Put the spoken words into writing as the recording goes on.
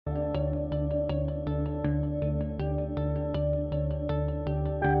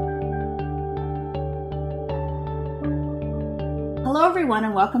Hello everyone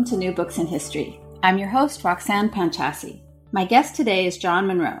and welcome to New Books in History. I'm your host, Roxanne Panchasi. My guest today is John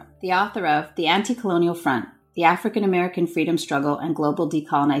Munro, the author of The Anticolonial Front, The African American Freedom Struggle and Global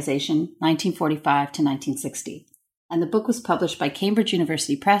Decolonization, 1945 to 1960. And the book was published by Cambridge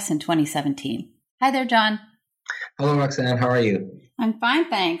University Press in 2017. Hi there, John. Hello, Roxanne. How are you? I'm fine,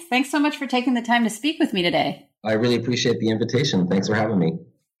 thanks. Thanks so much for taking the time to speak with me today. I really appreciate the invitation. Thanks for having me.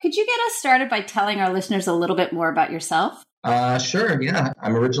 Could you get us started by telling our listeners a little bit more about yourself? Sure, yeah.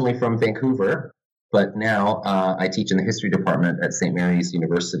 I'm originally from Vancouver, but now I teach in the history department at St. Mary's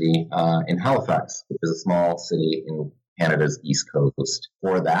University in Halifax, which is a small city in Canada's East Coast.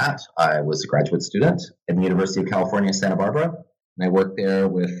 For that, I was a graduate student at the University of California, Santa Barbara. And I worked there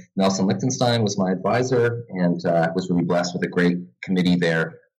with Nelson Lichtenstein, was my advisor, and was really blessed with a great committee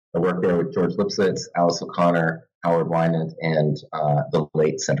there. I worked there with George Lipsitz, Alice O'Connor, Howard Wynant, and the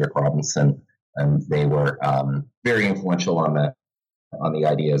late Cedric Robinson. And they were very influential on the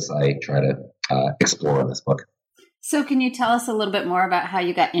ideas I try to explore in this book. So can you tell us a little bit more about how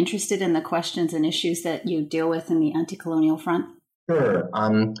you got interested in the questions and issues that you deal with in the anti-colonial front? Sure.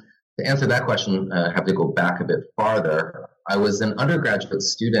 To answer that question, I have to go back a bit farther. I was an undergraduate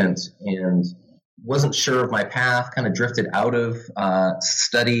student and wasn't sure of my path, kind of drifted out of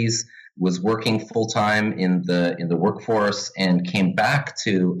studies, was working full-time in the workforce, and came back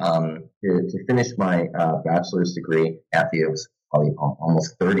to finish my bachelor's degree I was probably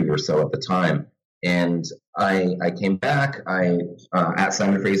almost 30 or so at the time. And I came back at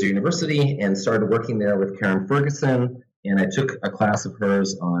Simon Fraser University and started working there with Karen Ferguson. And I took a class of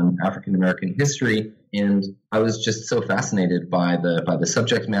hers on African American history, and I was just so fascinated by the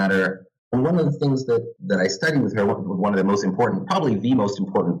subject matter. And one of the things that I studied with her, one of the most important, probably the most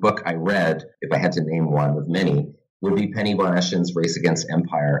important book I read, if I had to name one of many, would be Penny von Eschen's Race Against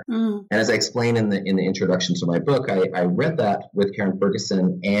Empire. And as I explain in the introduction to my book, I read that with Karen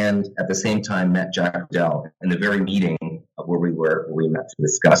Ferguson, and at the same time met Jack Odell in the very meeting where we met to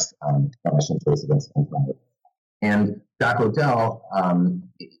discuss von Eschen's Race Against Empire. And Jack Odell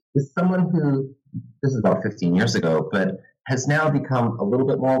is someone who, this is about 15 years ago, but has now become a little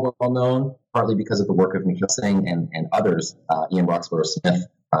bit more well-known, partly because of the work of Nikhil Singh and others. Ian Roxburgh Smith,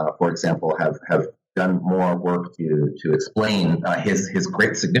 for example, have done more work to explain his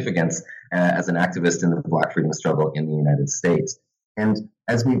great significance as an activist in the Black freedom struggle in the United States. And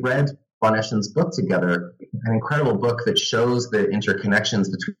as we read von Eschen's book together, an incredible book that shows the interconnections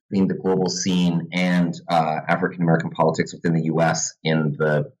between the global scene and African-American politics within the U.S. in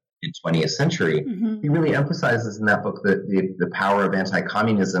the 20th century. He really emphasizes in that book the power of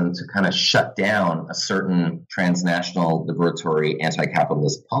anti-communism to kind of shut down a certain transnational, liberatory,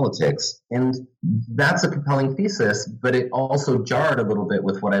 anti-capitalist politics. And that's a compelling thesis, but it also jarred a little bit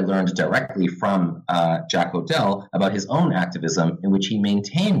with what I learned directly from Jack Odell about his own activism, in which he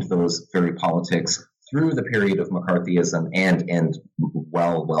maintained those very politics through the period of McCarthyism and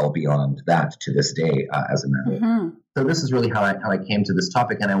well beyond that to this day, as a matter of fact. So this is really how I came to this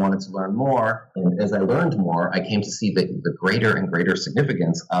topic, and I wanted to learn more. And as I learned more, I came to see the greater and greater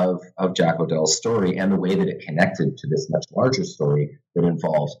significance of Jack Odell's story and the way that it connected to this much larger story that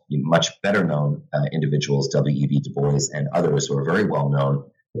involved much better known individuals, W.E.B. Du Bois and others who are very well known.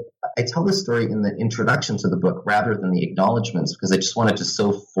 I tell this story in the introduction to the book rather than the acknowledgments, because I just wanted to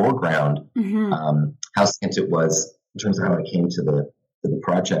so foreground how scant it was in terms of how I came to the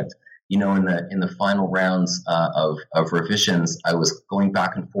project. You know, in the final rounds of revisions, I was going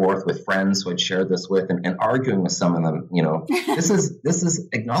back and forth with friends who I'd shared this with and arguing with some of them. You know, this is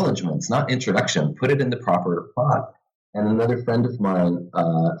acknowledgments, not introduction. Put it in the proper spot. And another friend of mine,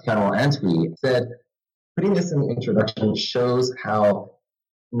 Fenwell Antwi, said, putting this in the introduction shows how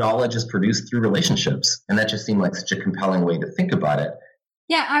knowledge is produced through relationships. And that just seemed like such a compelling way to think about it.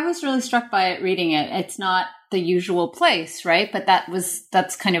 Yeah, I was really struck by it reading it. It's not the usual place, right? But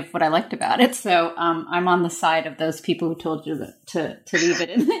that's kind of what I liked about it. So I'm on the side of those people who told you to leave it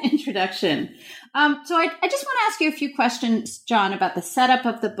in the introduction. So I just want to ask you a few questions, John, about the setup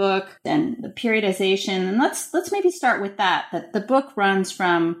of the book and the periodization. And let's maybe start with that the book runs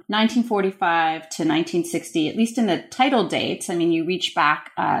from 1945 to 1960, at least in the title dates. I mean, you reach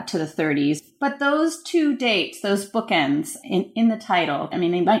back to the 30s. But those two dates, those bookends in the title, I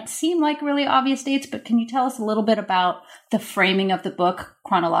mean, they might seem like really obvious dates, but can you tell us a little bit about the framing of the book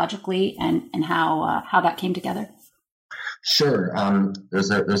chronologically and how that came together? Sure. There's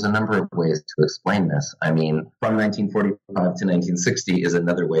a number of ways to explain this. I mean, from 1945 to 1960 is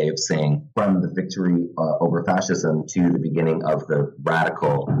another way of saying from the victory over fascism to the beginning of the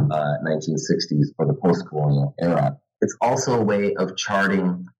radical 1960s or the post-colonial era. it's also a way of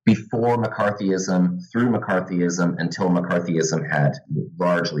charting before McCarthyism, through McCarthyism, until McCarthyism had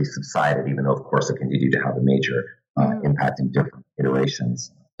largely subsided, even though, of course, it continued to have a major impact in different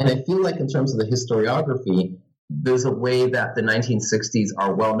iterations. And I feel like in terms of the historiography, there's a way that the 1960s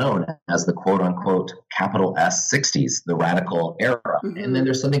are well known as the quote-unquote capital S 60s, the radical era. Mm-hmm. And then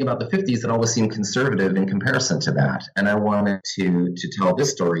there's something about the 50s that always seemed conservative in comparison to that. And I wanted to tell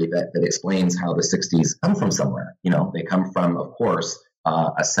this story that explains how the 60s come from somewhere. They come from, of course,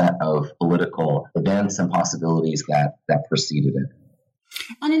 a set of political events and possibilities that preceded it.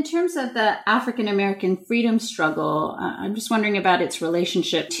 And in terms of the African American freedom struggle, I'm just wondering about its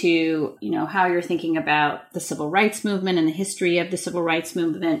relationship to, how you're thinking about the civil rights movement and the history of the civil rights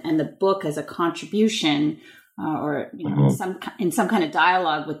movement, and the book as a contribution, or in some kind of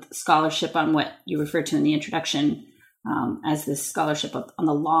dialogue with scholarship on what you referred to in the introduction as this scholarship on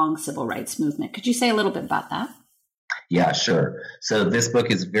the long civil rights movement. Could you say a little bit about that? Yeah, sure. So this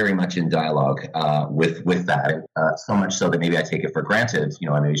book is very much in dialogue with that, so much so that maybe I take it for granted.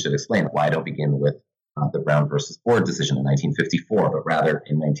 I maybe should explain why I don't begin with the Brown versus Ford decision in 1954, but rather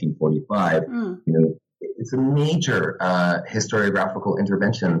in 1945. It's a major historiographical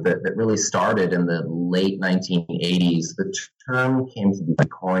intervention that really started in the late 1980s. The term came to be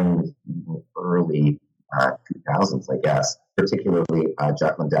coined in the early 2000s, I guess. Particularly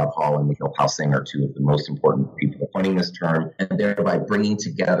Jacqueline Dowd Hall and Mikhail Pausing are two of the most important people coining this term, and thereby bringing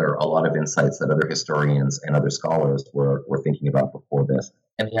together a lot of insights that other historians and other scholars were thinking about before this.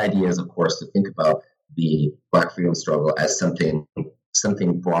 And the idea is, of course, to think about the Black freedom struggle as something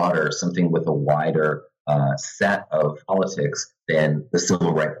broader, something with a wider set of politics than the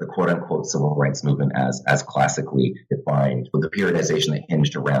civil rights, the quote-unquote civil rights movement as classically defined, with the periodization that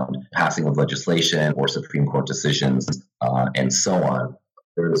hinged around passing of legislation or Supreme Court decisions and so on.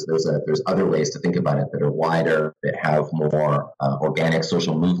 There's other ways to think about it that are wider, that have more organic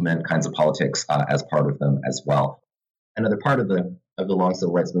social movement kinds of politics as part of them as well. Another part of the long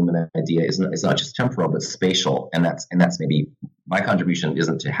civil rights movement idea is not just temporal but spatial, and that's maybe my contribution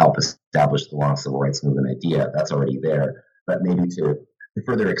isn't to help establish the long civil rights movement idea. That's already there, but maybe to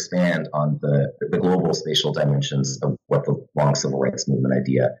further expand on the global spatial dimensions of what the long civil rights movement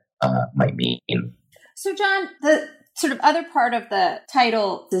idea might mean. So, John, the sort of other part of the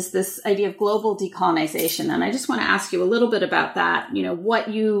title is this idea of global decolonization. And I just want to ask you a little bit about that, what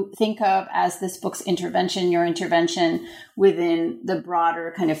you think of as this book's intervention, your intervention within the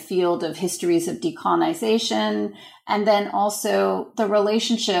broader kind of field of histories of decolonization, and then also the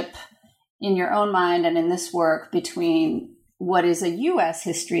relationship in your own mind and in this work between what is a U.S.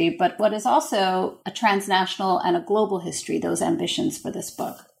 history, but what is also a transnational and a global history, those ambitions for this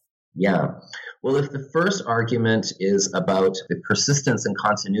book. Yeah. Well, if the first argument is about the persistence and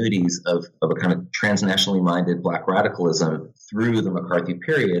continuities of a kind of transnationally minded Black radicalism through the McCarthy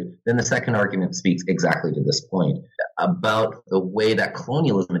period, then the second argument speaks exactly to this point about the way that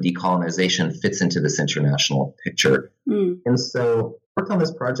colonialism and decolonization fits into this international picture. And so I worked on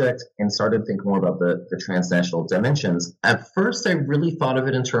this project and started thinking more about the transnational dimensions. At first, I really thought of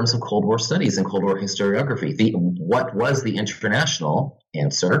it in terms of Cold War studies and Cold War historiography. What was the international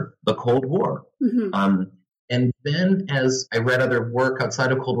answer? The Cold War. Mm-hmm. And then as I read other work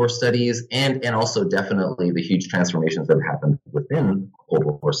outside of Cold War studies and also definitely the huge transformations that have happened within Cold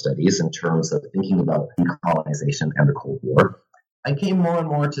War studies in terms of thinking about decolonization and the Cold War, I came more and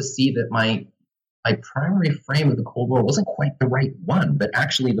more to see that my primary frame of the Cold War wasn't quite the right one, but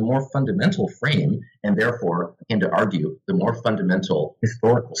actually the more fundamental frame, and therefore, I came to argue, the more fundamental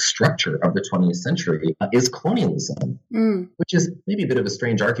historical structure of the 20th century is colonialism, which is maybe a bit of a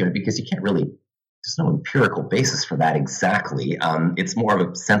strange argument because you can't really, there's no empirical basis for that exactly. It's more of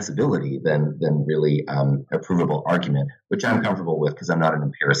a sensibility than really a provable argument, which I'm comfortable with because I'm not an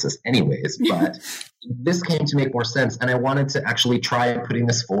empiricist anyways, but this came to make more sense, and I wanted to actually try putting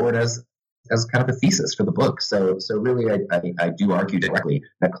this forward as kind of a thesis for the book. So really, I do argue directly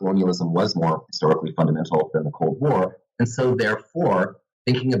that colonialism was more historically fundamental than the Cold War. And so therefore,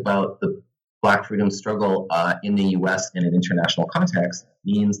 thinking about the Black freedom struggle in the U.S. in an international context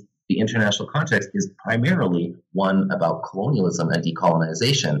means the international context is primarily one about colonialism and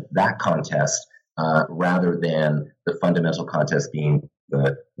decolonization, that contest, rather than the fundamental contest being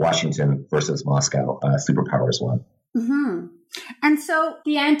the Washington versus Moscow superpowers one. Mm-hmm. And so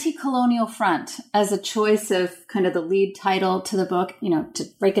the Anti-Colonial Front as a choice of kind of the lead title to the book, to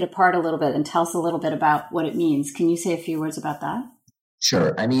break it apart a little bit and tell us a little bit about what it means. Can you say a few words about that?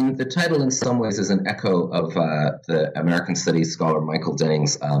 Sure. I mean, the title in some ways is an echo of the American Studies scholar Michael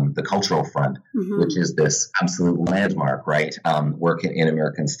Denning's The Cultural Front, which is this absolute landmark, right? Work in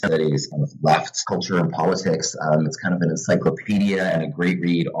American Studies on the left, culture and politics. It's kind of an encyclopedia and a great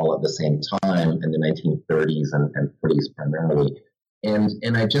read all at the same time in the 1930s and 40s primarily.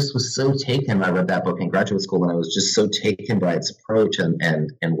 And I just was so taken. I read that book in graduate school, and I was just so taken by its approach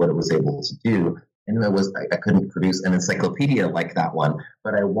and what it was able to do. And I couldn't produce an encyclopedia like that one,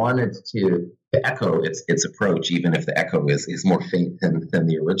 but I wanted to echo its approach, even if the echo is more faint than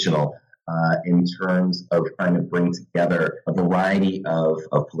the original, in terms of trying to bring together a variety of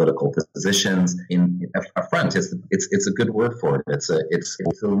political positions in a front. It's a good word for it. It's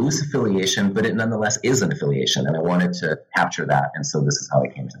a loose affiliation, but it nonetheless is an affiliation, and I wanted to capture that. And so this is how I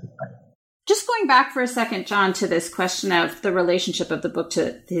came to the title. Just going back for a second, John, to this question of the relationship of the book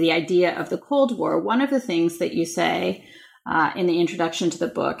to the idea of the Cold War, one of the things that you say in the introduction to the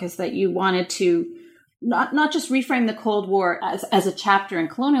book is that you wanted to not just reframe the Cold War as a chapter in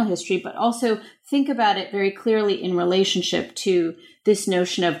colonial history, but also think about it very clearly in relationship to this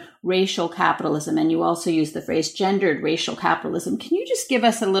notion of racial capitalism. And you also use the phrase gendered racial capitalism. Can you just give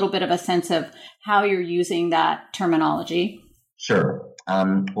us a little bit of a sense of how you're using that terminology? Sure.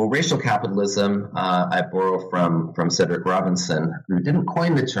 Well, racial capitalism, I borrow from Cedric Robinson, who didn't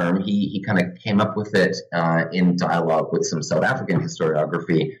coin the term. He kind of came up with it in dialogue with some South African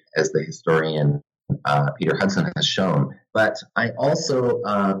historiography, as the historian Peter Hudson has shown. But I also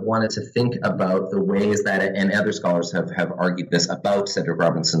wanted to think about the ways that, and other scholars have argued this about Cedric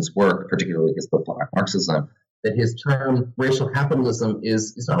Robinson's work, particularly his book Black Marxism, that his term racial capitalism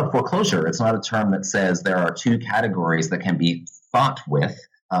is not a foreclosure. It's not a term that says there are two categories that can be thought with,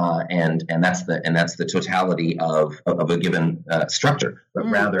 and that's the totality of a given structure. But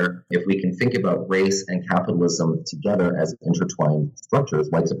rather, if we can think about race and capitalism together as intertwined structures,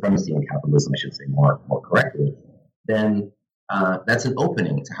 white supremacy and capitalism, I should say more correctly, then that's an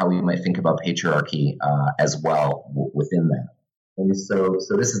opening to how we might think about patriarchy as well within that. And so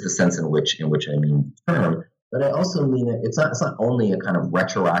this is the sense in which I mean the term. But I also mean it's not only a kind of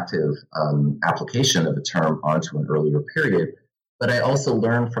retroactive application of a term onto an earlier period, but I also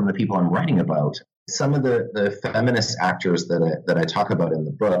learned from the people I'm writing about. Some of the feminist actors that I talk about in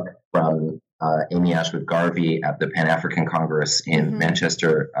the book, from Amy Ashwood Garvey at the Pan-African Congress in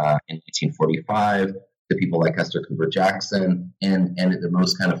Manchester in 1845, to people like Esther Cooper Jackson, and at the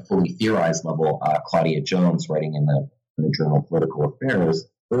most kind of fully theorized level, Claudia Jones, writing in the journal Political Affairs.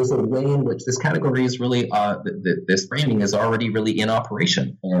 There's a way in which this category is really, this framing is already really in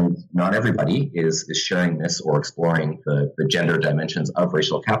operation. And not everybody is sharing this or exploring the gender dimensions of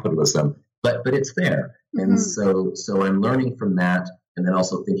racial capitalism, but it's there. And so I'm learning from that, and then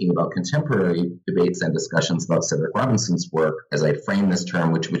also thinking about contemporary debates and discussions about Cedric Robinson's work as I frame this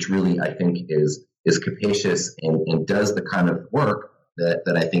term, which really I think is capacious and does the kind of work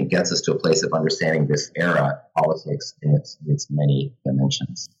that I think gets us to a place of understanding this era, politics in its many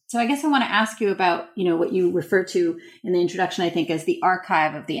dimensions. So I guess I want to ask you about, what you refer to in the introduction, I think, as the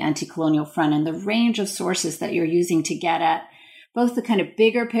archive of the Anticolonial Front and the range of sources that you're using to get at both the kind of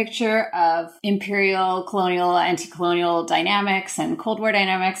bigger picture of imperial, colonial, anti-colonial dynamics and Cold War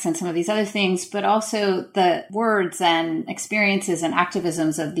dynamics and some of these other things, but also the words and experiences and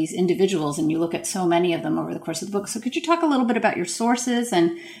activisms of these individuals. And you look at so many of them over the course of the book. So could you talk a little bit about your sources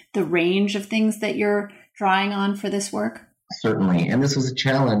and the range of things that you're drawing on for this work? Certainly. And this was a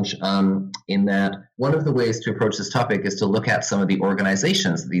challenge in that one of the ways to approach this topic is to look at some of the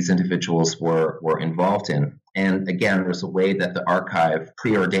organizations that these individuals were involved in. And again, there's a way that the archive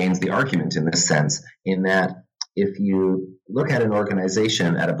preordains the argument in this sense, in that if you look at an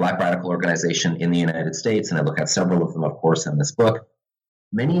organization, at a Black radical organization in the United States, and I look at several of them, of course, in this book,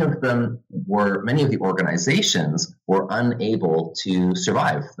 many of the organizations were unable to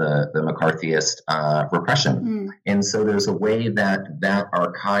survive the McCarthyist repression. And so there's a way that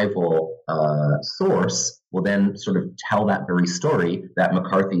archival source will then sort of tell that very story that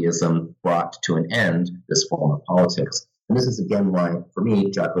McCarthyism brought to an end this form of politics. And this is, again, why, for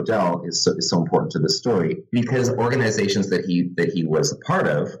me, Jack Liddell is so important to this story, because organizations that he was a part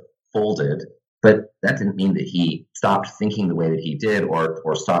of folded. But that didn't mean that he stopped thinking the way that he did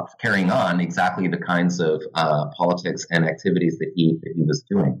or stopped carrying on exactly the kinds of politics and activities that he was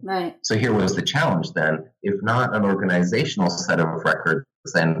doing. Right. So here was the challenge then, if not an organizational set of records,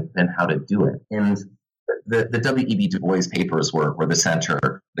 then how to do it. And the W.E.B. Du Bois papers were the center,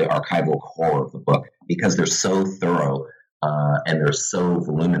 the archival core of the book, because they're so thorough and they're so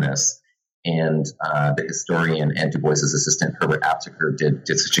voluminous. And the historian and Du Bois's assistant, Herbert Apteker, did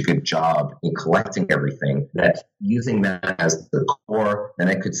such a good job in collecting everything that using that as the core, then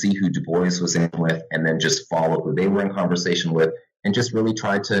I could see who Du Bois was in with and then just follow who they were in conversation with and just really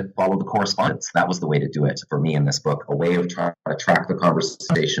try to follow the correspondence. That was the way to do it for me in this book, a way of trying to track the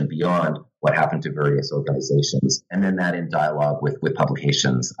conversation beyond what happened to various organizations. And then that in dialogue with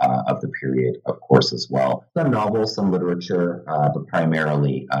publications of the period, of course, as well. Some novels, some literature, but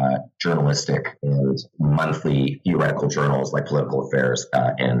primarily journalistic and monthly theoretical journals like Political Affairs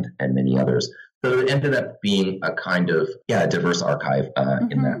and many others. So it ended up being a kind of, a diverse archive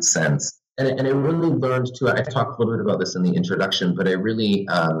in that sense. And I really learned to, I talked a little bit about this in the introduction, but I really,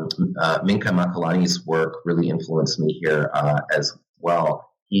 Minka Makalani's work really influenced me here as well.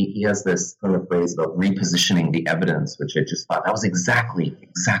 He has this kind of phrase about repositioning the evidence, which I just thought that was exactly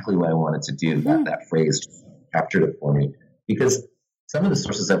what I wanted to do. That phrase just captured it for me. Because some of the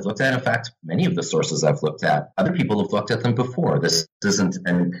sources I've looked at, in fact, many of the sources I've looked at, other people have looked at them before. This isn't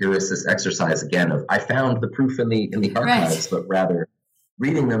an empiricist exercise, again, of I found the proof in the archives, but rather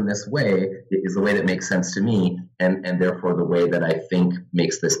reading them this way is the way that makes sense to me, and therefore the way that I think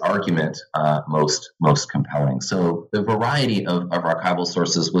makes this argument most compelling. So the variety of archival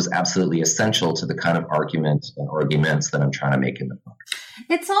sources was absolutely essential to the kind of argument and arguments that I'm trying to make in the book.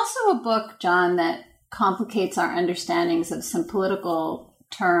 It's also a book, John, that complicates our understandings of some political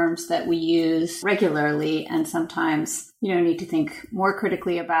terms that we use regularly and sometimes, need to think more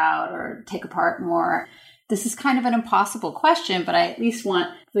critically about or take apart more. This is kind of an impossible question, but I at least want,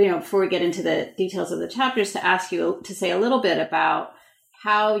 before we get into the details of the chapters, to ask you to say a little bit about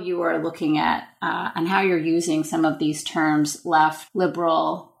how you are looking at and how you're using some of these terms, left,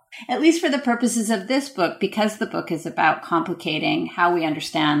 liberal, at least for the purposes of this book, because the book is about complicating how we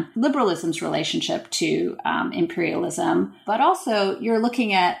understand liberalism's relationship to imperialism. But also you're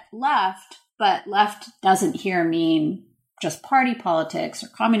looking at left, but left doesn't here mean just party politics or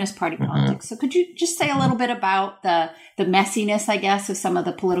communist party politics. So could you just say a little bit about the messiness, I guess, of some of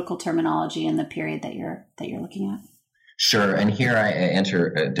the political terminology in the period that you're looking at? Sure. And here I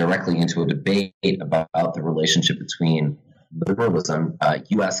enter directly into a debate about the relationship between liberalism,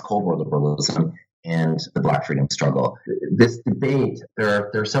 U.S. Cold War liberalism, and the Black freedom struggle. This debate, there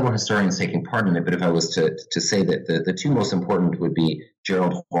are several historians taking part in it, but if I was to say that the two most important would be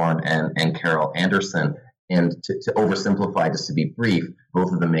Gerald Horne and Carol Anderson. And to oversimplify, just to be brief,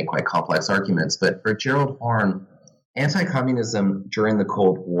 both of them make quite complex arguments. But for Gerald Horne, anti-communism during the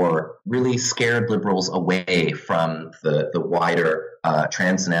Cold War really scared liberals away from the wider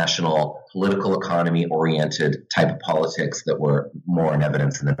transnational political economy-oriented type of politics that were more in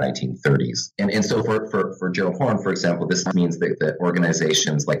evidence in the 1930s. And so for Gerald Horne, for example, this means that the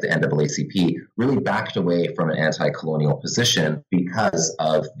organizations like the NAACP really backed away from an anti-colonial position because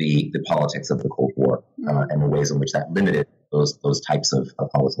of the politics of the Cold War and the ways in which that limited those types of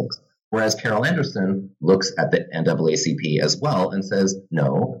politics. Whereas Carol Anderson looks at the NAACP as well and says,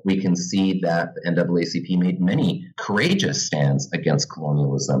 no, we can see that the NAACP made many courageous stands against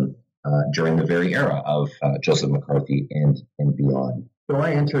colonialism during the very era of Joseph McCarthy and beyond. So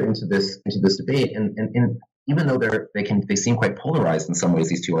I enter into this debate, and even though they seem quite polarized in some ways,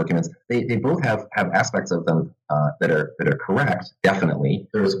 these two arguments, they both have aspects of them that are correct. Definitely,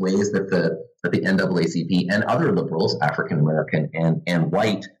 there's ways that the NAACP and other liberals, African American and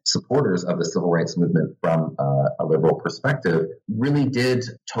white supporters of the civil rights movement from a liberal perspective, really did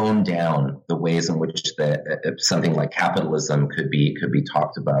tone down the ways in which something like capitalism could be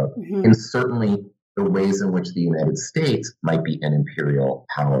talked about, and certainly the ways in which the United States might be an imperial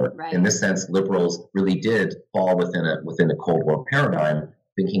power. Right. In this sense, liberals really did fall within a Cold War paradigm,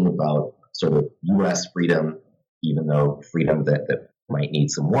 thinking about sort of U.S. freedom, even though freedom that might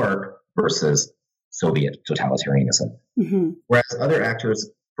need some work, versus Soviet totalitarianism. Whereas other actors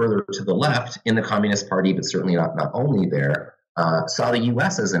further to the left in the Communist Party, but certainly not only there, saw the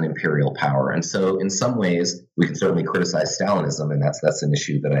U.S. as an imperial power. And so in some ways, we can certainly criticize Stalinism, and that's an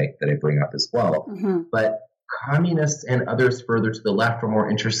issue that I bring up as well. But communists and others further to the left were more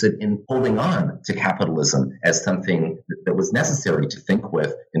interested in holding on to capitalism as something that was necessary to think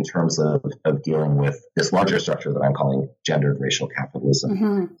with in terms of dealing with this larger structure that I'm calling gendered racial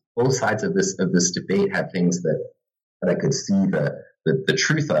capitalism. Both sides of this debate had things that I could see the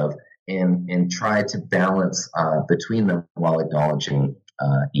truth of, and try to balance between them while acknowledging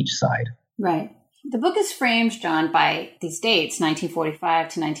each side. Right. The book is framed, John, by these dates, 1945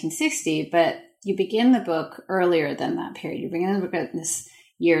 to 1960, but you begin the book earlier than that period. You begin the book at this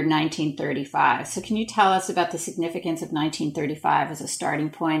year 1935. So can you tell us about the significance of 1935 as a starting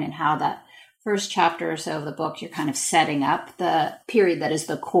point and how that first chapter or so of the book, you're kind of setting up the period that is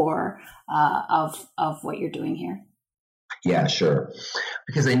the core of what you're doing here? Yeah, sure.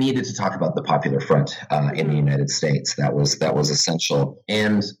 Because I needed to talk about the Popular Front in the United States. That was essential,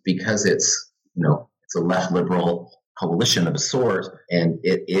 and because it's it's a left liberal coalition of a sort, and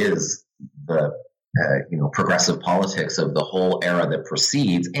it is the progressive politics of the whole era that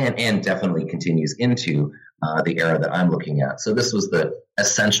precedes and definitely continues into the era that I'm looking at. So this was the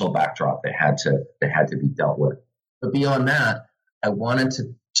essential backdrop that had to be dealt with. But beyond that, I wanted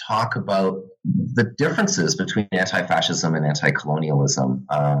to talk about the differences between anti-fascism and anti-colonialism.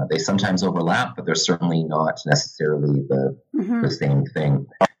 They sometimes overlap, but they're certainly not necessarily the same thing.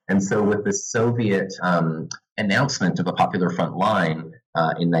 And so with the Soviet announcement of a Popular Front line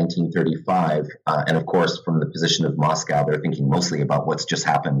in 1935, and of course from the position of Moscow, they're thinking mostly about what's just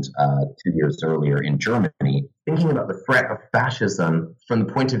happened 2 years earlier in Germany. Thinking about the threat of fascism from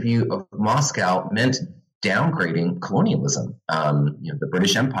the point of view of Moscow meant downgrading colonialism. The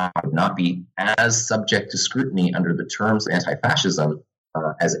British Empire would not be as subject to scrutiny under the terms of anti-fascism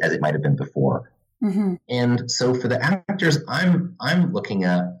as it might have been before. Mm-hmm. And so for the actors I'm looking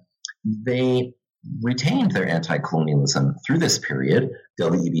at, they retained their anti-colonialism through this period.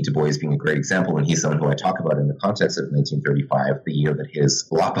 W.E.B. Du Bois being a great example, and he's someone who I talk about in the context of 1935, the year that his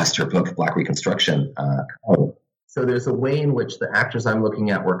blockbuster book, Black Reconstruction, came out. So there's a way in which the actors I'm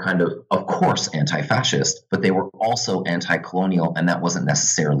looking at were kind of course, anti-fascist, but they were also anti-colonial, and that wasn't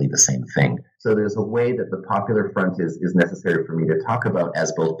necessarily the same thing. So there's a way that the Popular Front is necessary for me to talk about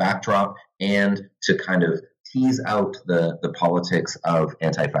as both backdrop and to kind of tease out the politics of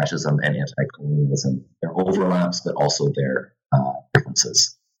anti-fascism and anti-colonialism. Their overlaps, but also their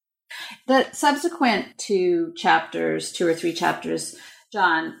differences. The subsequent two or three chapters,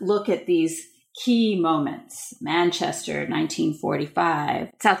 John, look at these key moments: Manchester, 1945,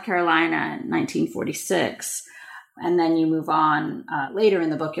 South Carolina, 1946. And then you move on. Later in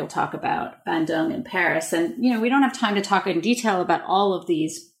the book, you'll talk about Bandung in Paris. And, we don't have time to talk in detail about all of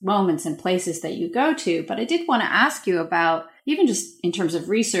these moments and places that you go to. But I did want to ask you about, even just in terms of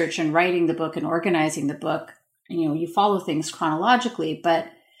research and writing the book and organizing the book, you follow things chronologically, but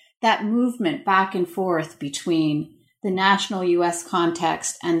that movement back and forth between the national U.S.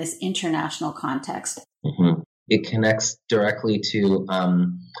 context and this international context. Mm-hmm. It connects directly to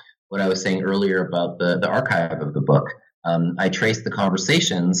what I was saying earlier about the archive of the book. I traced the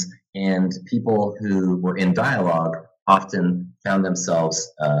conversations, and people who were in dialogue often found themselves,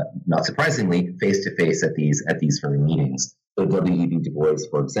 not surprisingly, face to face at these very meetings. So W.E.B. Du Bois,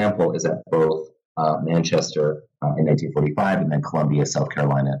 for example, is at both Manchester in 1945 and then Columbia, South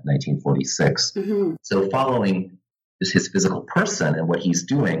Carolina, 1946. Mm-hmm. So following his physical person and what he's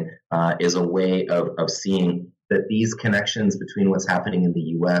doing is a way of seeing that these connections between what's happening in the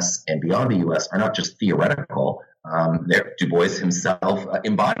U.S. and beyond the U.S. are not just theoretical. Du Bois himself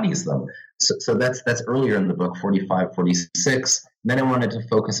embodies them. So that's earlier in the book, 45, 46. Then I wanted to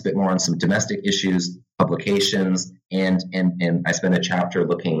focus a bit more on some domestic issues, publications, and I spent a chapter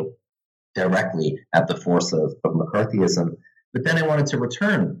looking directly at the force of McCarthyism. But then I wanted to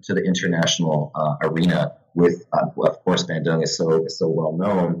return to the international arena with, of course, Bandung is so well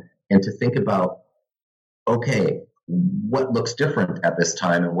known, and to think about, okay, what looks different at this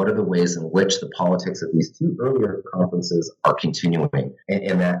time, and what are the ways in which the politics of these two earlier conferences are continuing?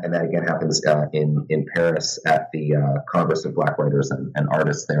 And that again happens in Paris at the Congress of Black Writers and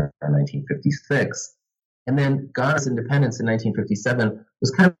Artists there in 1956. And then Ghana's independence in 1957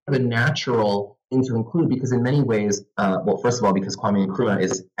 was kind of a natural thing to include because in many ways, first of all, because Kwame Nkrumah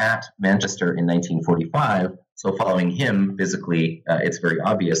is at Manchester in 1945, so following him physically, it's very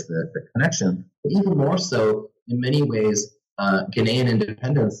obvious the connection. But even more so, in many ways, Ghanaian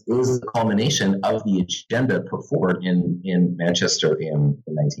independence is the culmination of the agenda put forward in Manchester in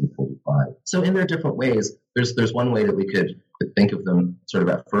 1945. So in their different ways, there's one way that we could think of them sort of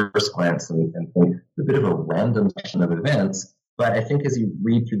at first glance and think a bit of a random section of events. But I think as you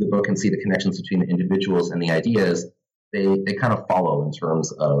read through the book and see the connections between the individuals and the ideas, they kind of follow in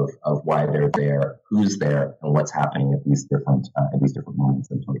terms of why they're there, who's there, and what's happening at these different moments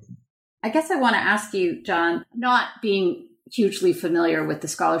and places. I guess I want to ask you, John, not being hugely familiar with the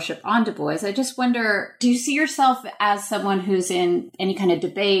scholarship on Du Bois, I just wonder, do you see yourself as someone who's in any kind of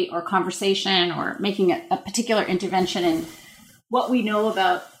debate or conversation or making a particular intervention in what we know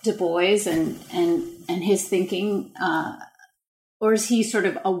about Du Bois and his thinking, or is he sort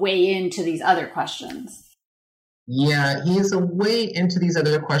of a way into these other questions? Yeah, he is a way into these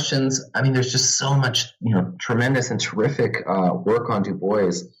other questions. I mean, there's just so much, tremendous and terrific work on Du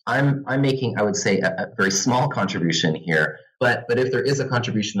Bois. I'm making, I would say, a very small contribution here. But if there is a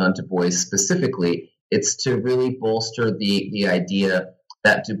contribution on Du Bois specifically, it's to really bolster the idea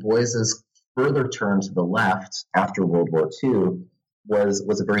that Du Bois's further turn to the left after World War II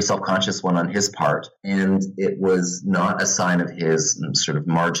was a very self-conscious one on his part, and it was not a sign of his sort of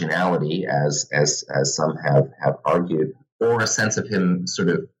marginality, as some have argued, or a sense of him sort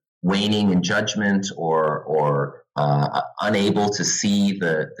of waning in judgment or unable to see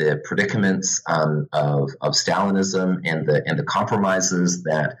the predicaments of Stalinism and the compromises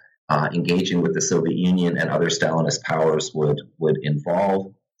that engaging with the Soviet Union and other Stalinist powers would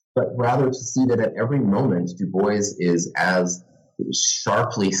involve, but rather to see that at every moment Du Bois is as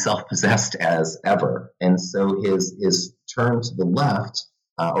sharply self-possessed as ever. And so his turn to the left,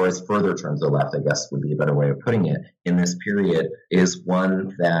 or his further turn to the left, I guess would be a better way of putting it, in this period is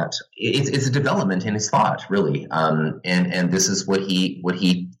one that it's a development in his thought, really. And this is what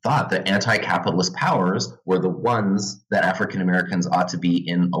he thought. The anti-capitalist powers were the ones that African Americans ought to be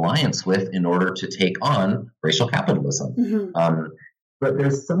in alliance with in order to take on racial capitalism. Mm-hmm. But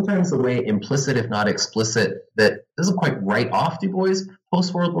there's sometimes a way, implicit if not explicit, that doesn't quite write off Du Bois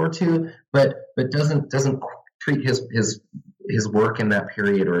post World War II, but doesn't treat his work in that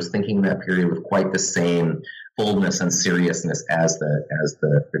period or his thinking in that period with quite the same fullness and seriousness as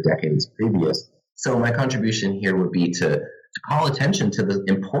the decades previous. So my contribution here would be to call attention to the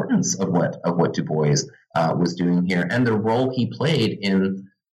importance of what Du Bois was doing here and the role he played in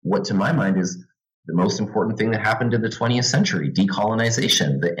what, to my mind, is the most important thing that happened in the 20th century: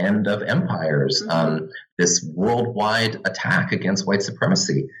 decolonization, the end of empires, this worldwide attack against white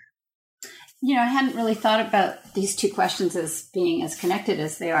supremacy. You know, I hadn't really thought about these two questions as being as connected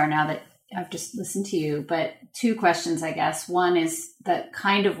as they are now that I've just listened to you, but two questions, I guess. One is the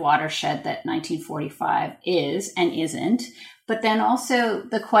kind of watershed that 1945 is and isn't, but then also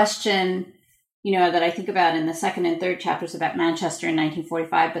the question, you know, that I think about in the second and third chapters about Manchester in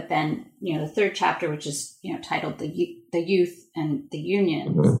 1945, but then, you know, the third chapter, which is, you know, titled The Youth and the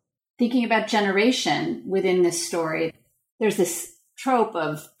Union. Mm-hmm. Thinking about generation within this story, there's this trope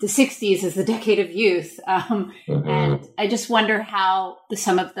of the 60s as the decade of youth. And I just wonder how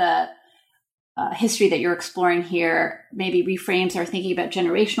some of the history that you're exploring here maybe reframes our thinking about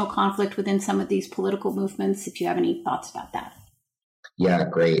generational conflict within some of these political movements, if you have any thoughts about that. Yeah,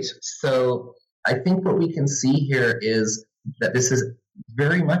 great. So I think what we can see here is that this is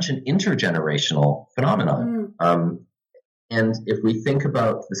very much an intergenerational phenomenon. And if we think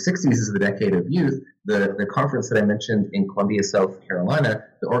about the 60s as the decade of youth, the conference that I mentioned in Columbia, South Carolina,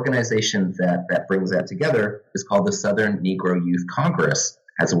 the organization that brings that together is called the Southern Negro Youth Congress.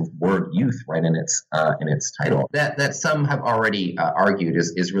 Has a word youth right in its title. That some have already argued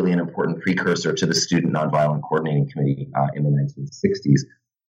is really an important precursor to the Student Nonviolent Coordinating Committee in the 1960s.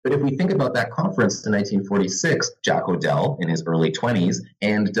 But if we think about that conference in 1946, Jack Odell in his early 20s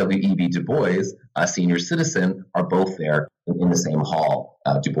and W.E.B. Du Bois, a senior citizen, are both there in the same hall.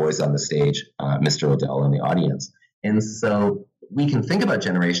 Du Bois on the stage, Mr. Odell in the audience. And so we can think about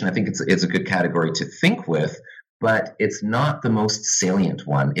generation. I think it's a good category to think with, but it's not the most salient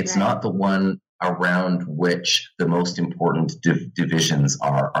one. It's not the one around which the most important divisions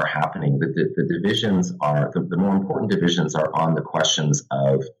are happening. The divisions are, the more important divisions are on the questions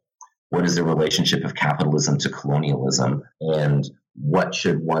of what is the relationship of capitalism to colonialism, and what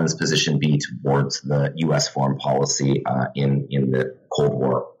should one's position be towards the U.S. foreign policy in the Cold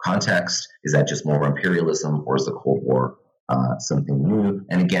War context? Is that just more imperialism, or is the Cold War something new?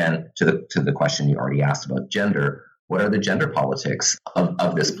 And again, to the question you already asked about gender, what are the gender politics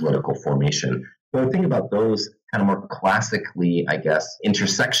of this political formation? So I think about those kind of more classically, I guess,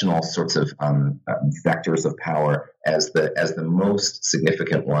 intersectional sorts of vectors of power as the most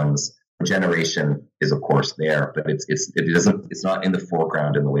significant ones. Generation is, of course, there, but it's not in the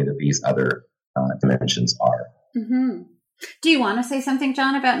foreground in the way that these other dimensions are. Mm-hmm. Do you want to say something,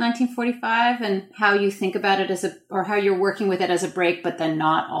 John, about 1945 and how you think about it or how you're working with it as a break, but then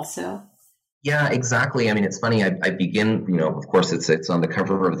not also? Yeah, exactly. I mean, it's funny. I begin, of course, it's on the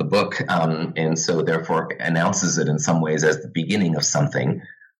cover of the book, and so therefore announces it in some ways as the beginning of something.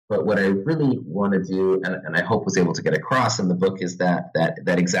 But what I really want to do, and I hope was able to get across in the book, is that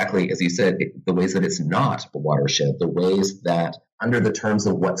exactly, as you said, the ways that it's not a watershed, the ways that under the terms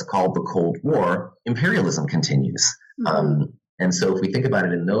of what's called the Cold War, imperialism continues. Mm-hmm. And so if we think about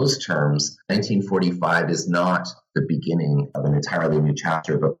it in those terms, 1945 is not the beginning of an entirely new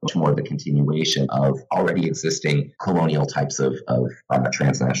chapter, but much more the continuation of already existing colonial types of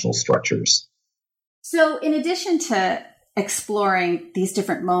transnational structures. So in addition to exploring these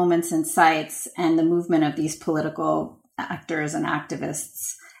different moments and sites and the movement of these political actors and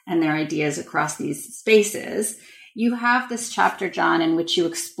activists and their ideas across these spaces, you have this chapter, John, in which you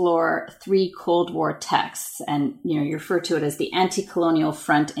explore 3 Cold War texts, and you refer to it as the Anticolonial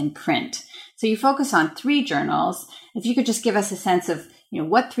Front in Print. So you focus on 3 journals. If you could just give us a sense of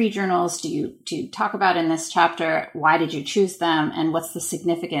what 3 journals do you talk about in this chapter? Why did you choose them? And what's the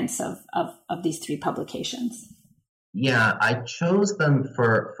significance of these 3 publications? Yeah, I chose them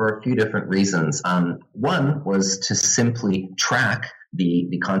for a few different reasons. One was to simply track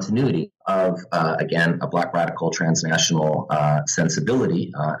the continuity of, again, a Black radical transnational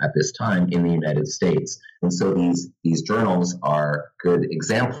sensibility at this time in the United States. And so these journals are good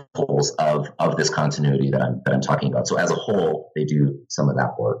examples of this continuity that I'm talking about. So as a whole, they do some of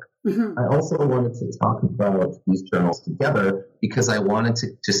that work. Mm-hmm. I also wanted to talk about these journals together because I wanted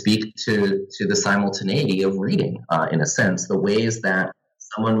to speak to the simultaneity of reading, in a sense, the ways that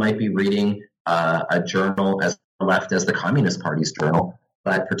someone might be reading a journal as left as the Communist Party's journal,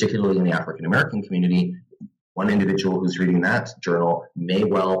 but particularly in the African American community, one individual who's reading that journal may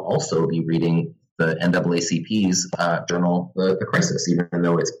well also be reading the NAACP's journal, The Crisis, even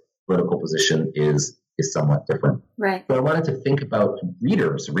though its political position is somewhat different. Right. So I wanted to think about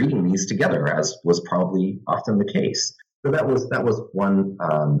readers reading these together, as was probably often the case. So that was one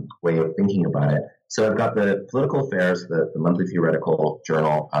way of thinking about it. So I've got the Political Affairs, the monthly theoretical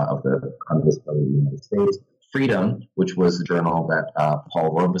journal of the Communist Party of the United States, Freedom, which was a journal that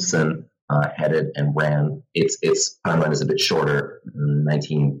Paul Robeson headed and ran. Its timeline is a bit shorter,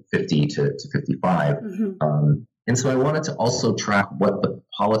 1950 to 55. Mm-hmm. And so I wanted to also track what the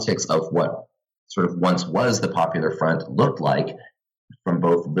politics of what sort of once was the Popular Front looked like from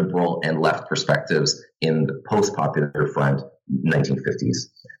both liberal and left perspectives in the post-Popular Front 1950s.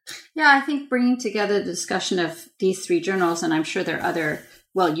 Yeah, I think bringing together the discussion of these 3 journals, and I'm sure there are other,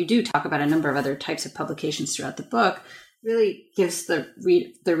 well, you do talk about a number of other types of publications throughout the book, really gives the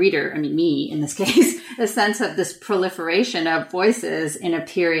reader, I mean me in this case, a sense of this proliferation of voices in a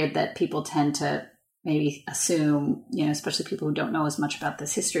period that people tend to maybe assume, especially people who don't know as much about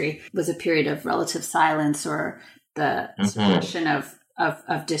this history, was a period of relative silence or the suppression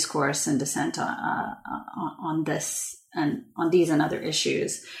of discourse and dissent on this and on these and other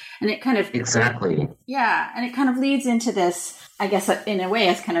issues. And it kind of exactly. Yeah. And it kind of leads into this, I guess, in a way,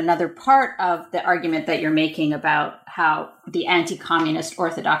 it's kind of another part of the argument that you're making about how the anti-communist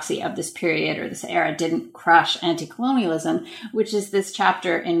orthodoxy of this period or this era didn't crush anti-colonialism, which is this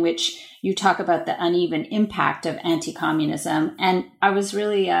chapter in which you talk about the uneven impact of anti-communism. And I was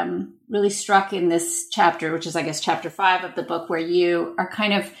really, really struck in this chapter, which is, I guess, chapter 5 of the book, where you are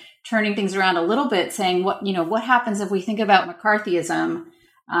kind of turning things around a little bit, saying what happens if we think about McCarthyism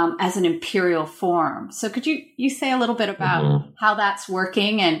as an imperial form. So could you say a little bit about how that's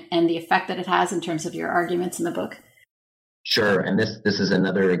working and the effect that it has in terms of your arguments in the book? Sure. And this is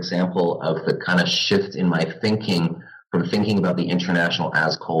another example of the kind of shift in my thinking from thinking about the international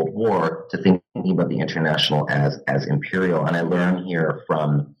as Cold War to thinking about the international as imperial. And I learn here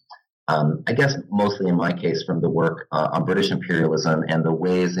from, I guess mostly in my case, from the work on British imperialism and the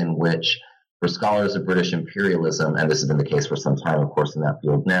ways in which, for scholars of British imperialism, and this has been the case for some time, of course, in that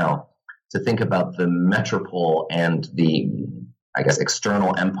field now, to think about the metropole and the, I guess,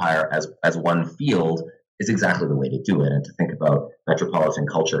 external empire as one field is exactly the way to do it, and to think about metropolitan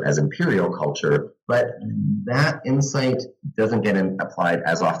culture as imperial culture. But that insight doesn't get applied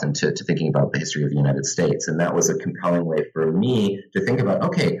as often to thinking about the history of the United States. And that was a compelling way for me to think about,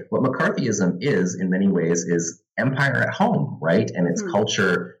 okay, what McCarthyism is in many ways is empire at home, right? And its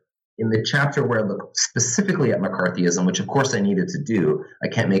culture. In the chapter where I look specifically at McCarthyism, which of course I needed to do, I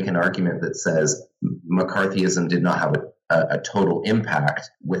can't make an argument that says McCarthyism did not have a total impact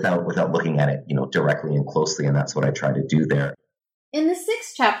without looking at it, directly and closely, and that's what I try to do there. In the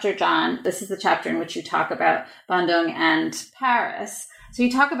 6th chapter, John, this is the chapter in which you talk about Bandung and Paris. So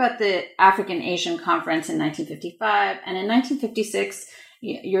you talk about the African Asian Conference in 1955, and in 1956,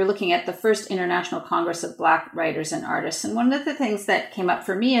 you're looking at the first International Congress of Black Writers and Artists. And one of the things that came up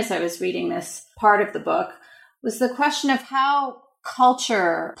for me as I was reading this part of the book was the question of how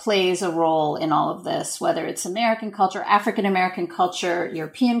culture plays a role in all of this, whether it's American culture, African American culture,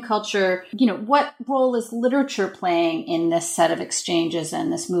 European culture. What role is literature playing in this set of exchanges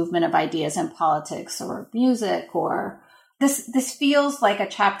and this movement of ideas and politics, or music, or this feels like a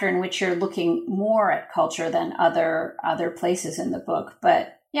chapter in which you're looking more at culture than other places in the book.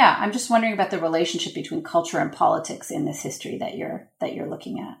 But yeah, I'm just wondering about the relationship between culture and politics in this history that you're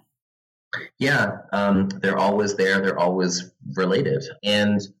looking at. Yeah, they're always there. They're always related.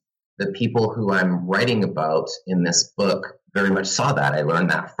 And the people who I'm writing about in this book very much saw that. I learned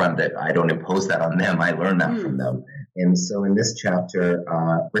that from that. I don't impose that on them. I learned that from them. And so in this chapter,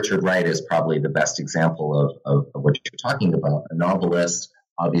 Richard Wright is probably the best example of what you're talking about, a novelist,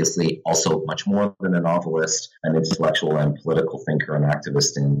 obviously also much more than a novelist, an intellectual and political thinker and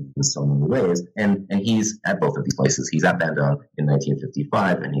activist in so many ways. And he's at both of these places. He's at Bandung in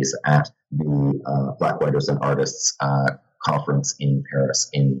 1955, and he's at the Black Writers and Artists conference in Paris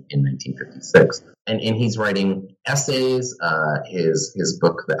in 1956. And he's writing essays. His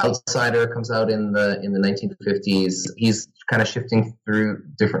book, The Outsider, comes out in the 1950s. He's kind of shifting through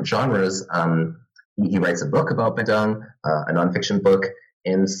different genres. He writes a book about Bandung, a nonfiction book.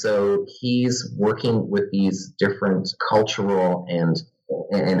 And so he's working with these different cultural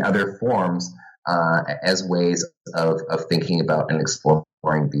and other forms as ways of thinking about and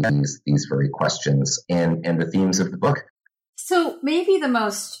exploring these very questions and the themes of the book. So maybe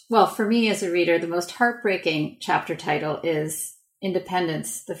for me as a reader, the most heartbreaking chapter title is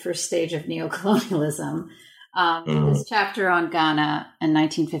Independence, the First Stage of Neocolonialism. This chapter on Ghana in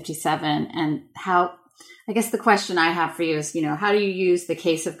 1957, and how, I guess the question I have for you is, how do you use the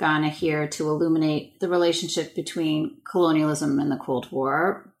case of Ghana here to illuminate the relationship between colonialism and the Cold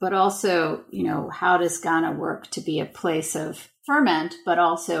War, but also, how does Ghana work to be a place of ferment, but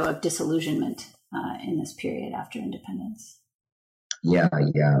also of disillusionment in this period after independence? Yeah,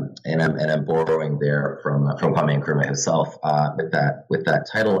 and I'm borrowing there from Kwame Nkrumah himself with that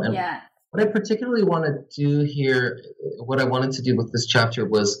title. And what I particularly want to do here, what I wanted to do with this chapter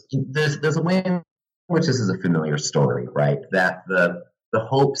was there's a way in which this is a familiar story, right? That the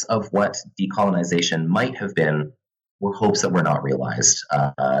hopes of what decolonization might have been were hopes that were not realized,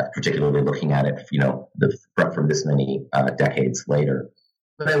 particularly looking at it, from this many decades later.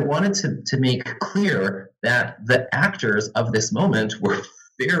 But I wanted to make clear that the actors of this moment were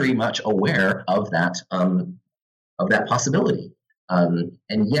very much aware of that possibility. And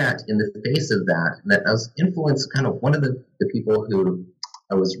yet, in the face of that I was influenced, kind of one of the people who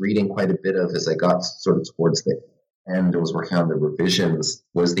I was reading quite a bit of as I got sort of towards the end, I was working on the revisions,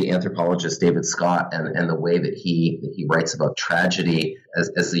 was the anthropologist David Scott and the way that he writes about tragedy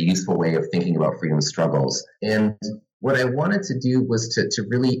as a useful way of thinking about freedom struggles. And what I wanted to do was to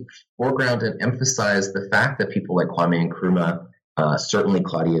really foreground and emphasize the fact that people like Kwame Nkrumah, certainly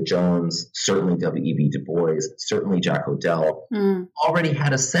Claudia Jones, certainly W.E.B. Du Bois, certainly Jack O'Dell, already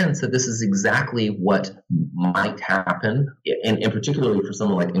had a sense that this is exactly what might happen, and particularly for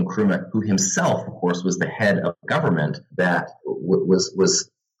someone like Nkrumah, who himself, of course, was the head of government that was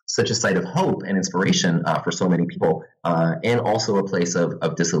such a site of hope and inspiration for so many people, and also a place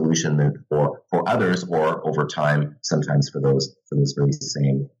of disillusionment for others, or over time, sometimes for those very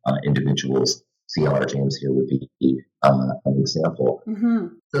same individuals. C.L.R. James here would be an example. Mm-hmm.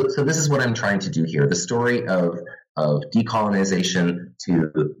 So this is what I'm trying to do here. The story of decolonization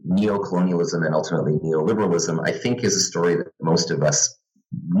to neocolonialism and ultimately neoliberalism, I think, is a story that most of us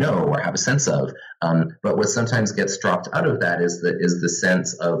know or have a sense of. But what sometimes gets dropped out of that is the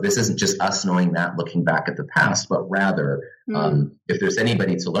sense of this isn't just us knowing that, looking back at the past, but rather, if there's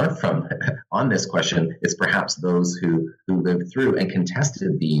anybody to learn from on this question, it's perhaps those who lived through and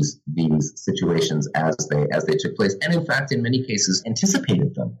contested these situations as they took place, and in fact, in many cases,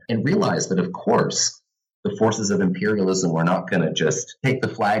 anticipated them and realized that, of course, the forces of imperialism were not going to just take the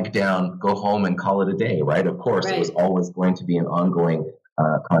flag down, go home, and call it a day, right? Of course, right. It was always going to be an ongoing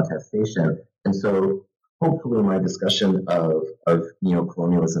contestation. And so hopefully my discussion of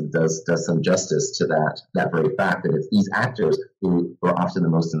neocolonialism does some justice to that very fact, that it's these actors who are often the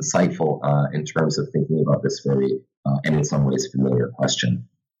most insightful in terms of thinking about this very, and in some ways, familiar question.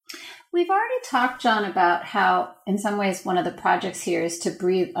 We've already talked, John, about how in some ways one of the projects here is to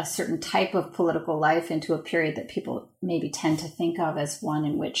breathe a certain type of political life into a period that people maybe tend to think of as one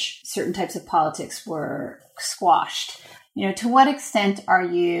in which certain types of politics were squashed. To what extent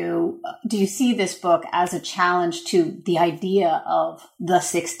do you see this book as a challenge to the idea of the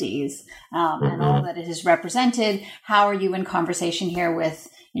 60s and all that it has represented? How are you in conversation here with,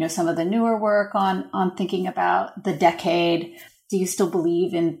 some of the newer work on thinking about the decade? Do you still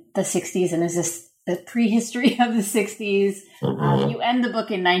believe in the 60s? And is this the prehistory of the 60s? You end the book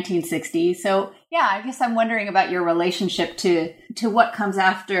in 1960. So, I guess I'm wondering about your relationship to what comes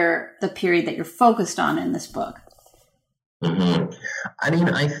after the period that you're focused on in this book. Mm-hmm. I mean,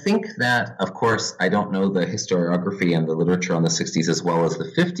 I think that, of course, I don't know the historiography and the literature on the 60s as well as the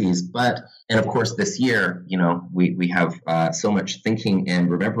 50s, and of course this year, we have so much thinking and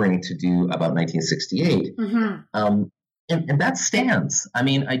remembering to do about 1968. Mm-hmm. And that stands. I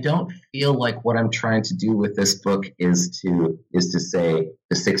mean, I don't feel like what I'm trying to do with this book is to say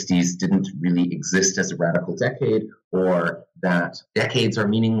the 60s didn't really exist as a radical decade, or that decades are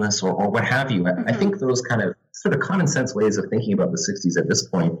meaningless or what have you. I think those kind of sort of common sense ways of thinking about the 60s at this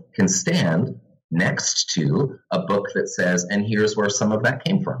point can stand next to a book that says, and here's where some of that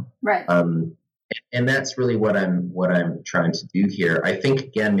came from. Right. And that's really what I'm trying to do here. I think,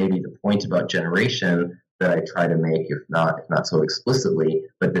 again, maybe the point about generation that I try to make, if not so explicitly,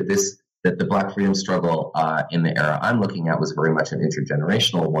 but that the Black freedom struggle in the era I'm looking at was very much an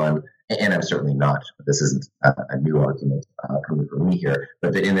intergenerational one. And I'm certainly not, this isn't a new argument coming from me here,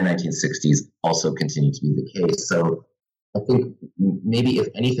 but that in the 1960s also continued to be the case. So I think maybe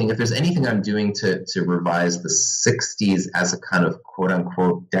if there's anything I'm doing to revise the 60s as a kind of quote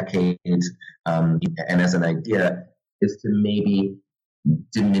unquote decade and as an idea, is to maybe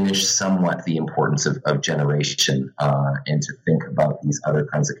diminish somewhat the importance of generation and to think about these other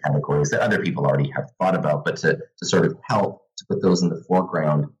kinds of categories that other people already have thought about, but to sort of help to put those in the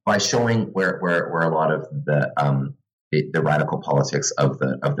foreground by showing where a lot of the radical politics of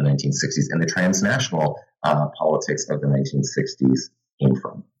the 1960s and the transnational politics of the 1960s came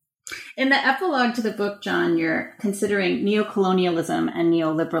from. In the epilogue to the book, John, you're considering neocolonialism and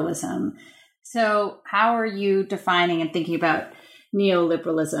neoliberalism. So how are you defining and thinking about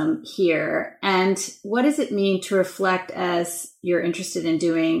neoliberalism here? And what does it mean to reflect, as you're interested in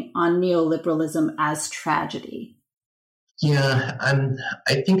doing, on neoliberalism as tragedy? Yeah,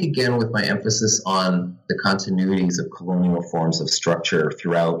 I think, again, with my emphasis on the continuities of colonial forms of structure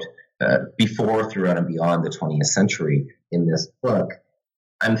throughout, and beyond the 20th century in this book,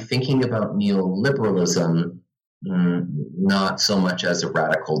 I'm thinking about neoliberalism not so much as a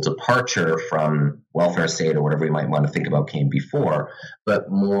radical departure from welfare state or whatever you might want to think about came before,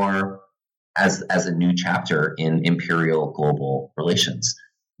 but more as a new chapter in imperial global relations.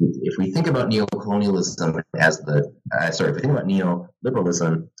 If we think about neocolonialism as if we think about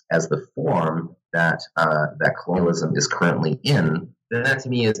neoliberalism as the form that colonialism is currently in, then that to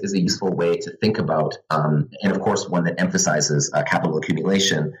me is a useful way to think about, and of course one that emphasizes capital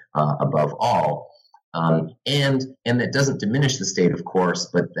accumulation above all. And that doesn't diminish the state, of course,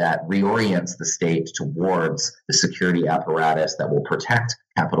 but that reorients the state towards the security apparatus that will protect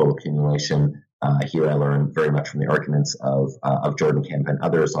capital accumulation. Here I learned very much from the arguments of Jordan Kemp and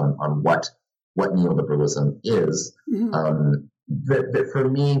others on what neoliberalism is. Mm-hmm. That for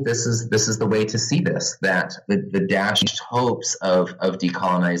me, this is the way to see this, that the dashed hopes of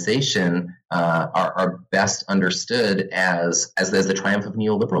decolonization are best understood as the triumph of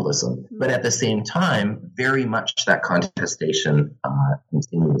neoliberalism. But at the same time, very much that contestation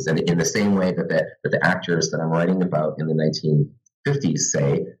continues. And in the same way that the actors that I'm writing about in the 1950s,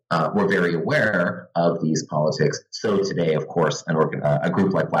 say, were very aware of these politics. So today, of course, a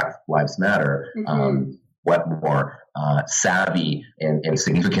group like Black Lives Matter, mm-hmm. What more savvy and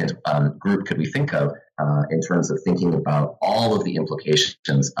significant group could we think of in terms of thinking about all of the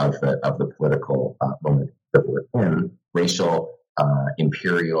implications of the political moment that we're in, racial,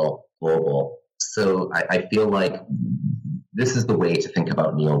 imperial, global. So I feel like this is the way to think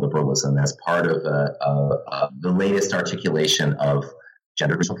about neoliberalism as part of the latest articulation of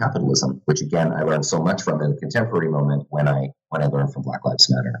gender racial capitalism, which again I learned so much from in the contemporary moment when I learned from Black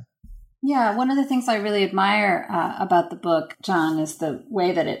Lives Matter. Yeah, one of the things I really admire about the book, John, is the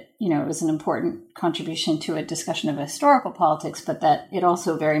way that it, was an important contribution to a discussion of historical politics, but that it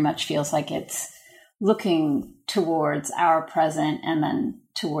also very much feels like it's looking towards our present and then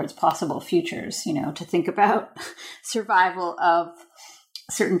towards possible futures, to think about survival of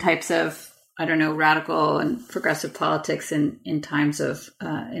certain types of, radical and progressive politics in times of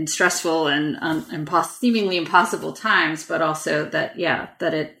in stressful and seemingly impossible times, but also that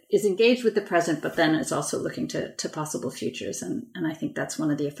it is engaged with the present, but then is also looking to possible futures. And I think that's one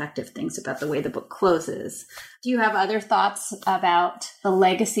of the effective things about the way the book closes. Do you have other thoughts about the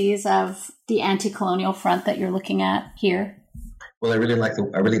legacies of the anti-colonial front that you're looking at here? Well, I really like,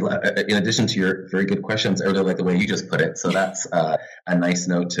 in addition to your very good questions, I really like the way you just put it. So that's a nice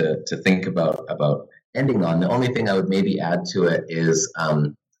note to think about ending on. The only thing I would maybe add to it is,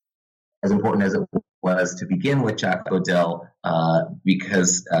 as important as it was to begin with Jack O'Dell,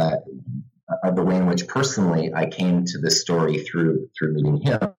 because of the way in which personally I came to this story through meeting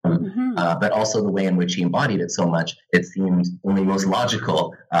him, mm-hmm. But also the way in which he embodied it so much, it seemed only most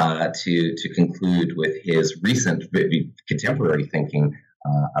logical to conclude with his recent contemporary thinking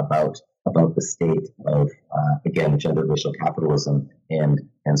about the state of again gender racial capitalism and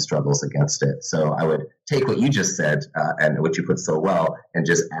struggles against it. So I would take what you just said and what you put so well and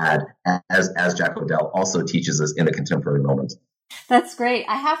just add, as Jack O'Dell also teaches us in the contemporary moment. That's great.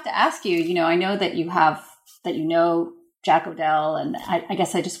 I have to ask you, I know that you know Jack O'Dell. And I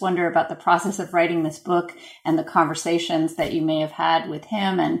guess I just wonder about the process of writing this book and the conversations that you may have had with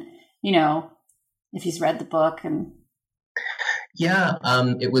him, and, if he's read the book. And yeah,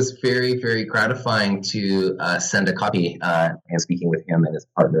 it was very, very gratifying to send a copy, and speaking with him and his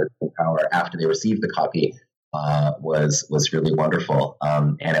partner in Power after they received the copy was really wonderful.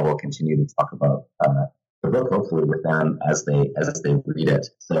 And I will continue to talk about the book, hopefully, with them as they read it.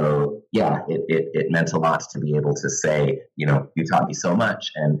 So yeah, it meant a lot to be able to say, you taught me so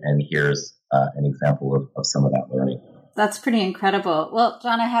much, and here's an example of some of that learning. That's pretty incredible. Well,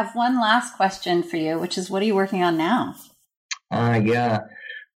 John, I have one last question for you, which is, what are you working on now? I'm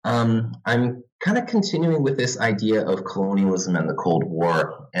kind of continuing with this idea of colonialism and the Cold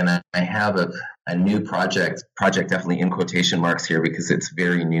War, and I have a new project definitely in quotation marks here, because it's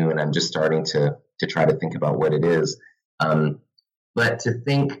very new and I'm just starting to try to think about what it is. But to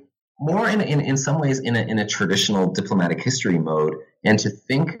think more in some ways in a traditional diplomatic history mode, and to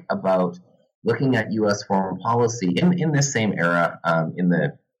think about looking at U.S. foreign policy in this same era, in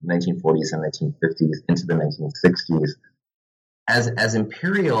the 1940s and 1950s into the 1960s, as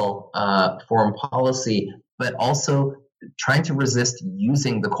imperial foreign policy, but also trying to resist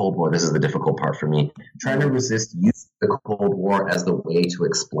using the Cold War. This is the difficult part for me. Trying to resist using the Cold War as the way to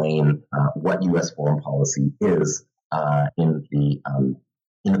explain what U.S. foreign policy is in the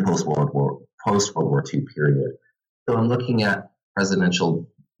post-World War II period. So I'm looking at presidential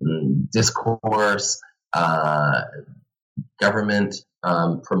discourse, government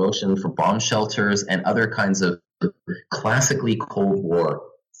promotion for bomb shelters, and other kinds of classically Cold War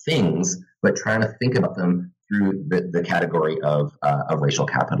things, but trying to think about them through the category of racial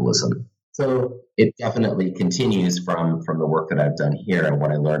capitalism. So it definitely continues from the work that I've done here and what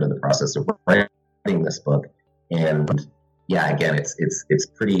I learned in the process of writing this book. And yeah, again, it's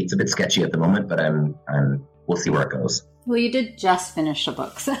a bit sketchy at the moment, but we'll see where it goes. Well, you did just finish a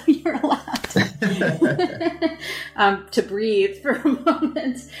book, so you're allowed to breathe for a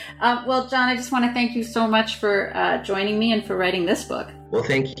moment. Well, John, I just want to thank you so much for joining me and for writing this book. Well,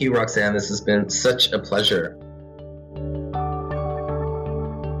 thank you, Roxanne. This has been such a pleasure.